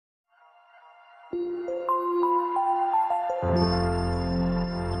এখন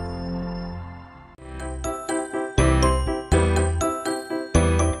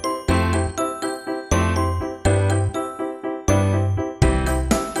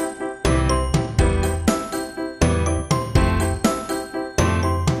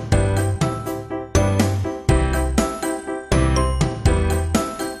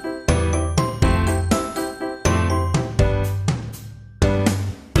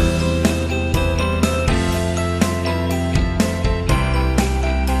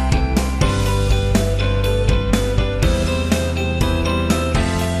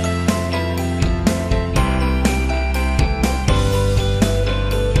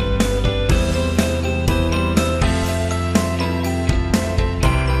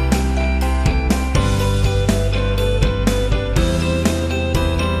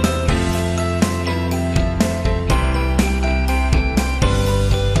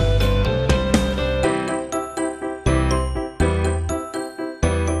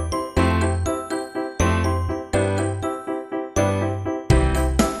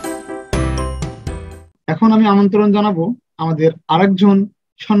আমি আমন্ত্রণ জানাবো আমাদের আরেকজন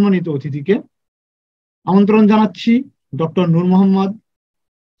সম্মানিত অতিথিকে। আমন্ত্রণ জানাচ্ছি doctor Noor Mohammad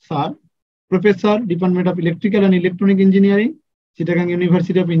sir, professor, department of electrical and electronic engineering, Chittagong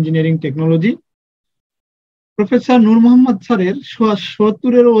university of engineering technology. Professor নূর মোহাম্মদ স্যারের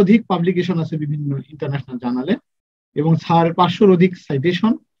 ৭০-এরও অধিক পাবলিকেশন আছে বিভিন্ন ইন্টারন্যাশনাল জার্নালে, এবং স্যার ৫০০-র অধিক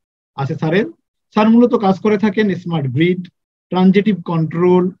সাইটেশন আছে স্যারের। স্যার মূলত কাজ করে থাকেন smart grid, transitive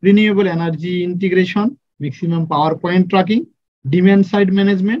control, renewable energy integration, maximum power point tracking, demand side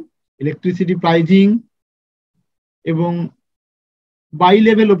management, electricity pricing এবং by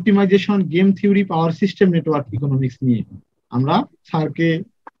level optimisation, game theory, power system, network economics নিয়ে আমরা স্যারকে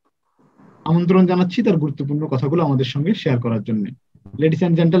আমন্ত্রণ জানাচ্ছি তার গুরুত্বপূর্ণ কথাগুলো আমাদের সঙ্গে শেয়ার করার জন্য। Ladies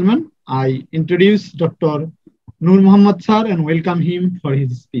and gentleman, I introduce doctor Noor Mohammad sir and welcome him for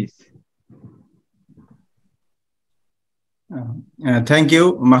his speech. Thank you,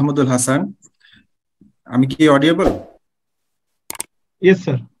 Mahmudul Hassan. Am I audible? Yes,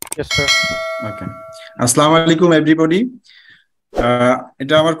 sir. Yes, sir. Okay. Assalamu alaikum, everybody.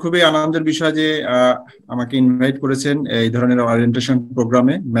 এটা আমার খুবই আনন্দের বিষয় যে আমাকে ইনভাইট করেছেন এই ধরনের ওরিয়েন্টেশন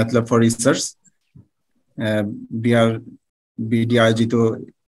প্রোগ্রামে, MATLAB ফর রিসার্চ, BRBD আয়োজিত।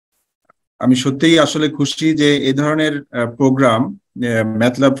 আমি সত্যিই আসলে খুশি যে এই ধরনের প্রোগ্রাম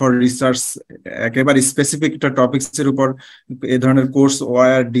MATLAB ফর রিসার্চ একেবারে স্পেসিফিক একটা টপিকস এর উপর এই ধরনের কোর্স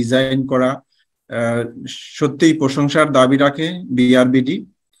ওয়ার ডিজাইন করা সত্যিই প্রশংসার দাবি রাখে BRBD।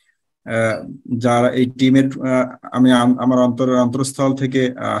 যারা এই টিমের আমি আমার অন্তরস্থল থেকে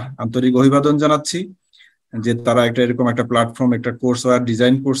আন্তরিক অভিবাদন জানাচ্ছি যে তারা এরকম একটা প্ল্যাটফর্ম, একটা কোর্স ওয়ার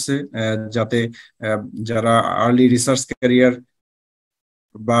ডিজাইন করছে যাতে যারা আর্লি রিসার্চ ক্যারিয়ার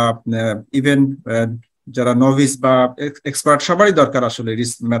বা ইভেন যারা নভিস বা এক্সপার্ট সবারই দরকার আসলে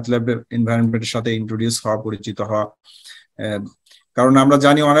MATLAB এনভায়রনমেন্টের সাথে ইন্ট্রোডিউস হওয়া, পরিচিত হওয়া। কারণ আমরা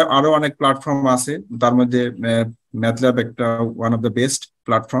জানি আরো অনেক প্ল্যাটফর্ম আছে, তার মধ্যে MATLAB একটা one of the best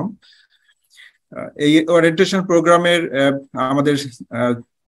platform. এই ওরিয়েন্টেশন প্রোগ্রামের আমাদের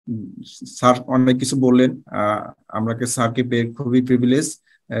স্যার অনেক কিছু বললেন, আমাকে স্যারকে পেয়ে খুবই প্রিভিলেজ।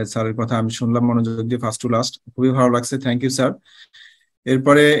 স্যারের কথা আমি শুনলাম মনোযোগ দিয়ে ফার্স্ট টু লাস্ট, খুবই ভালো লাগছে, থ্যাংক ইউ স্যার।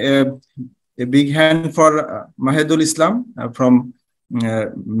 এরপরে big hand for Mahedul Islam from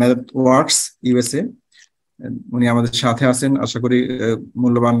ম্যাথওয়ার্কস USA, উনি আমাদের সাথে আছেন, আশা করি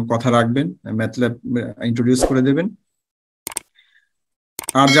মূল্যবান কথা রাখবেন, MATLAB ইন্ট্রোডিউস করে দেবেন।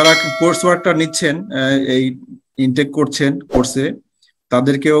 আর যারা কোর্স ওয়ার্কটা নিচ্ছেন, এই ইনটেক করছেন কোর্সে,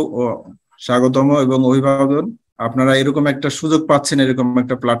 তাদেরকেও স্বাগতম এবং অভিবাদন। আপনারা এরকম একটা সুযোগ পাচ্ছেন, এরকম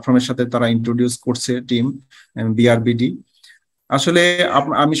একটা প্ল্যাটফর্মের সাথে তারা ইন্ট্রোডিউস করছে টিম BRBD। আসলে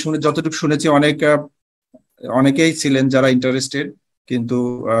আমি যতটুকু শুনেছি অনেকেই ছিলেন যারা ইন্টারেস্টেড, কিন্তু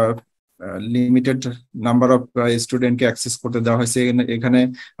লিমিটেড নাম্বার অফ স্টুডেন্টকে অ্যাক্সেস করতে দেওয়া হয়েছে। এখানে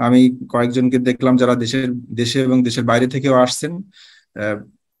আমি কয়েকজনকে দেখলাম যারা দেশে এবং দেশের বাইরে থেকেও আসছেন।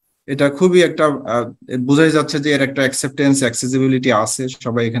 এটা খুবই একটা বোঝাই যাচ্ছে যে এর একটা অ্যাকসেপ্টেন্স, অ্যাক্সেসিবিলিটি আছে,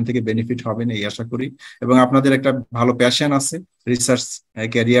 সবাই এখান থেকে বেনিফিট হবেন এই আশা করি, এবং আপনাদের একটা ভালো প্যাশন আছে রিসার্চ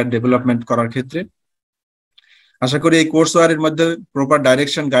ক্যারিয়ার ডেভেলপমেন্ট করার ক্ষেত্রে। আশা করি এই কোর্স ওয়ারের মধ্যে প্রপার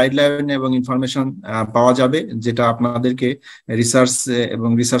ডাইরেকশন, গাইডলাইন এবং ইনফরমেশন পাওয়া যাবে, যেটা আপনাদেরকে রিসার্চ এবং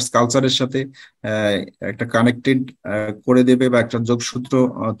রিসার্চ কালচারের সাথে একটা কানেক্টেড করে দেবে বা একটা যোগসূত্র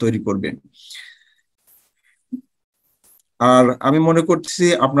তৈরি করবে। আর আমি মনে করছি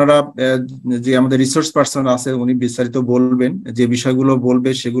আপনারা যে আমাদের রিসোর্স পার্সন আছে উনি বিস্তারিত বলবেন, যে বিষয়গুলো বলবে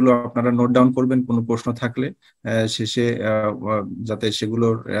সেগুলো আপনারা নোট ডাউন করবেন, কোনো প্রশ্ন থাকলে শেষে যাতে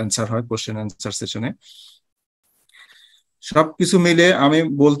সেগুলোর অ্যান্সার হয় কোশ্চেন অ্যান্সার সেশনে। সবকিছু মিলে আমি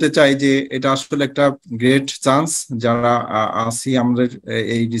বলতে চাই যে এটা আসলে একটা গ্রেট চান্স, যারা আছি আমাদের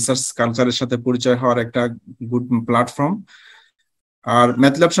এই রিসার্চ কালচারের সাথে পরিচয় হওয়ার একটা গুড প্ল্যাটফর্ম। আর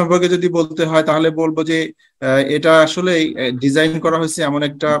ম্যাথল্যাব সম্পর্কে যদি বলতে হয় তাহলে বলবো যে এটা আসলে ডিজাইন করা হয়েছে এমন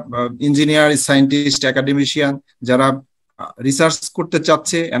একটা ইঞ্জিনিয়ার, সায়েন্টিস্ট, একাডেমিশিয়ান যারা রিসার্চ করতে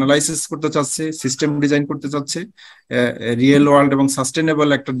চাচ্ছে, অ্যানালাইসিস করতে চাচ্ছে, সিস্টেম ডিজাইন করতে চাচ্ছে, রিয়েল ওয়ার্ল্ড এবং সাস্টেনেবল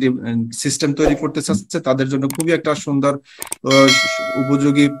একটা সিস্টেম তৈরি করতে চাচ্ছে, তাদের জন্য খুবই একটা সুন্দর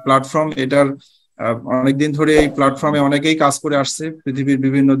উপযোগী প্ল্যাটফর্ম। এটার অনেকদিন ধরে এই প্ল্যাটফর্মে অনেকেই কাজ করে আসছে, পৃথিবীর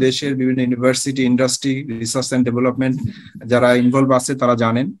বিভিন্ন দেশের বিভিন্ন university, industry, research and development যারা ইনভলভ আছে তারা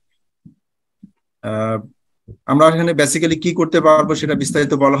জানেন। আমরা এখানে বেসিক্যালি কি করতে পারবো সেটা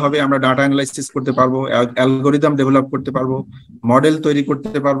বিস্তারিত বলা হবে। আমরা ডাটা অ্যানালাইসিস করতে পারবো, অ্যালগোরিদম ডেভেলপ করতে পারবো, মডেল তৈরি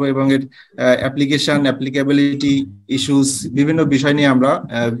করতে পারবো এবং এর অ্যাপ্লিকেশন, অ্যাপ্লিকেবিলিটি ইস্যুস বিভিন্ন বিষয় নিয়ে আমরা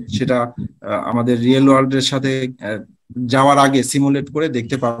সেটা আমাদের রিয়েল ওয়ার্ল্ডের সাথে যাওয়ার আগে সিমুলেট করে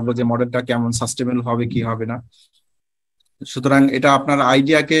দেখতে পারবো যে মডেলটা কেমন সাস্টেনেবল হবে কি হবে না। সুতরাং এটা আপনার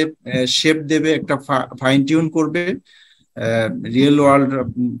আইডিয়াকে শেপ দেবে, একটা ফাইন টিউন করবে রিয়েল ওয়ার্ল্ড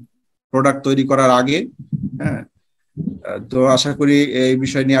প্রোডাক্ট তৈরি করার আগে। হ্যাঁ, তো আশা করি এই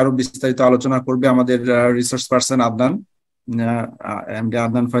বিষয় নিয়ে আরো বিস্তারিত আলোচনা করবে আমাদের research person Adnan, MD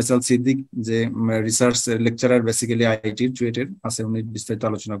Adnan Faisal Siddique, যে রিসার্চ লেকচারার বেসিক্যালি আইটির চুয়েটের আছে, উনি বিস্তারিত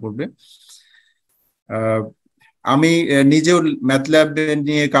আলোচনা করবে। আমি নিজেও ম্যাথল্যাব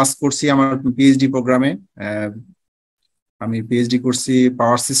নিয়ে কাজ করছি আমার পিএইচডি প্রোগ্রামে। আমি পিএইচডি করছি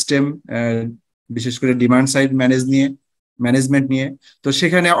পাওয়ার সিস্টেম, বিশেষ করে ডিমান্ড সাইড ম্যানেজমেন্ট নিয়ে। তো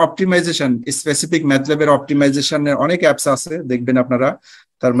সেখানে অপটিমাইজেশন, স্পেসিফিক ম্যাথল্যাবের অপটিমাইজেশনের অনেক অ্যাপস আছে, দেখবেন আপনারা।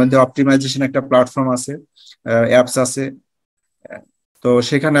 তার মধ্যে অপটিমাইজেশন একটা প্ল্যাটফর্ম আছে, অ্যাপস আছে। তো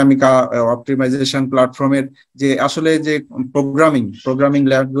সেখানে আমি অপটিমাইজেশন প্ল্যাটফর্মের যে আসলে যে প্রোগ্রামিং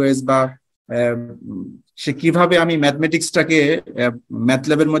ল্যাঙ্গুয়েজ বা সে কিভাবে আমি ম্যাথমেটিক্সটাকে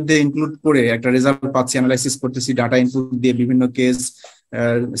ম্যাথল্যাবের মধ্যে ইনক্লুড করে একটা রেজাল্ট পাচ্ছি, অ্যানালাইসিস করতেছি, ডাটা ইনপুট দিয়ে বিভিন্ন কেস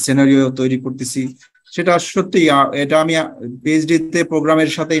সিনারিও তৈরি করতেছি, সেটা সত্যি এটা আমি পিএইচডি তে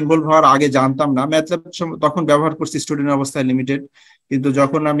প্রোগ্রামের সাথে ইনভলভ হওয়ার আগে জানতাম না। ম্যাথল্যাব তখন ব্যবহার করছি স্টুডেন্ট অবস্থায় লিমিটেড, কিন্তু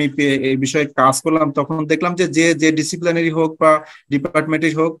যখন আমি এই বিষয়ে কাজ করলাম তখন দেখলাম যে যে ডিসিপ্লিনারি হোক বা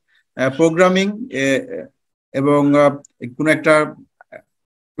ডিপার্টমেন্টের হোক, প্রোগ্রামিং এবং কোনো একটা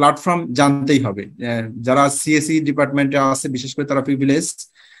প্ল্যাটফর্ম জানতেই হবে। যারা সিএসই ডিপার্টমেন্টে আছে বিশেষ করে তারা প্রিভিলেজ,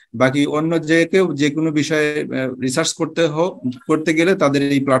 বাকি অন্য যে কেউ যে কোনো বিষয়ে রিসার্চ করতে গেলে তাদের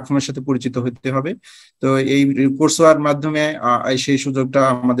এই প্ল্যাটফর্মের সাথে পরিচিত হতে হবে। তো এই কোর্সওয়ার মাধ্যমে সেই সুযোগটা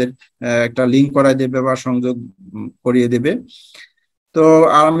আমাদের একটা লিঙ্ক করায় দেবে বা সংযোগ করিয়ে দেবে। তো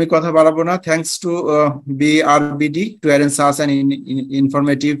আর আমি কথা বাড়াবো না। Thanks to BRBD to arrange such an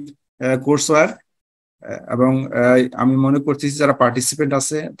informative কোর্সওয়ার। এবং আমি মনে করছি যারা পার্টিসিপেন্ট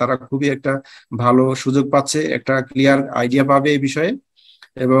আছে তারা খুবই একটা ভালো সুযোগ পাচ্ছে, একটা ক্লিয়ার আইডিয়া পাবে এই বিষয়ে।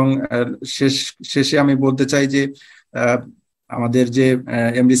 এবং শেষে আমি বলতে চাই যে আমাদের যে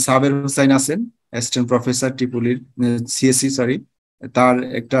এমডি সাবির হোসাইন আছেন, অ্যাসিস্ট্যান্ট প্রফেসর ত্রিপুলির সিএসসি, তার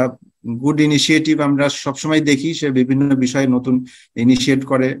একটা গুড ইনিশিয়েটিভ আমরা সবসময় দেখি। সে বিভিন্ন বিষয়ে নতুন ইনিশিয়েট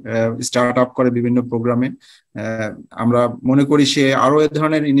করে, স্টার্ট আপ করে বিভিন্ন প্রোগ্রামে। আমরা মনে করি সে আরো এ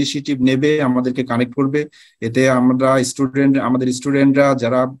ধরনের ইনিশিয়েটিভ নেবে, আমাদেরকে কানেক্ট করবে। এতে আমাদের স্টুডেন্টরা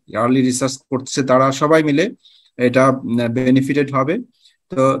যারা আর্লি রিসার্চ করছে তারা সবাই মিলে এটা বেনিফিটেড হবে।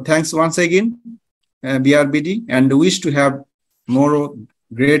 So thanks once again, BRBD, and wish to have more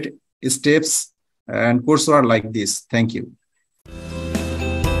great steps and coursework like this. Thank you.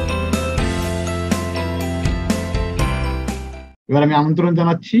 এবার আমি আমন্ত্রণ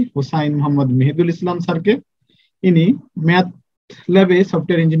জানাচ্ছি হোসাইন মোহাম্মদ মেহেদুল ইসলাম স্যারকে। ইনি ম্যাথ ল্যাবে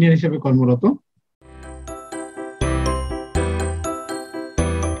সফটওয়্যার ইঞ্জিনিয়ার হিসেবে কর্মরত।